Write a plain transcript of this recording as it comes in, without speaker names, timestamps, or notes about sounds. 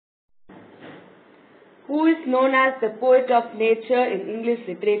Who is known as the poet of nature in English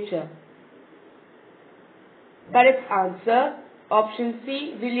literature? Correct answer, option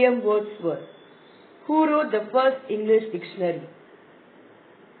C, William Wordsworth. Who wrote the first English dictionary?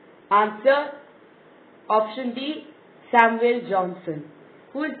 Answer, option D, Samuel Johnson.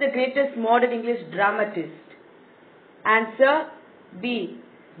 Who is the greatest modern English dramatist? Answer B,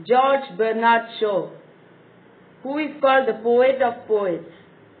 George Bernard Shaw. Who is called the poet of poets?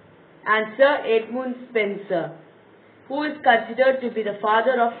 Answer, Edmund Spenser. Who is considered to be the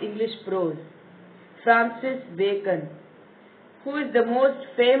father of English prose? Francis Bacon. Who is the most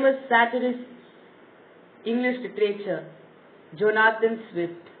famous satirist in English literature? Jonathan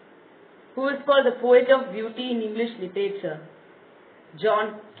Swift. Who is called the poet of beauty in English literature?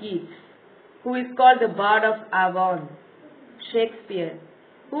 John Keats. Who is called the Bard of Avon? Shakespeare.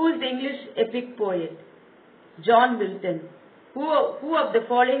 Who is the English epic poet? John Milton. Who of the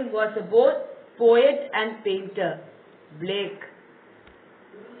following was both poet and painter? Blake.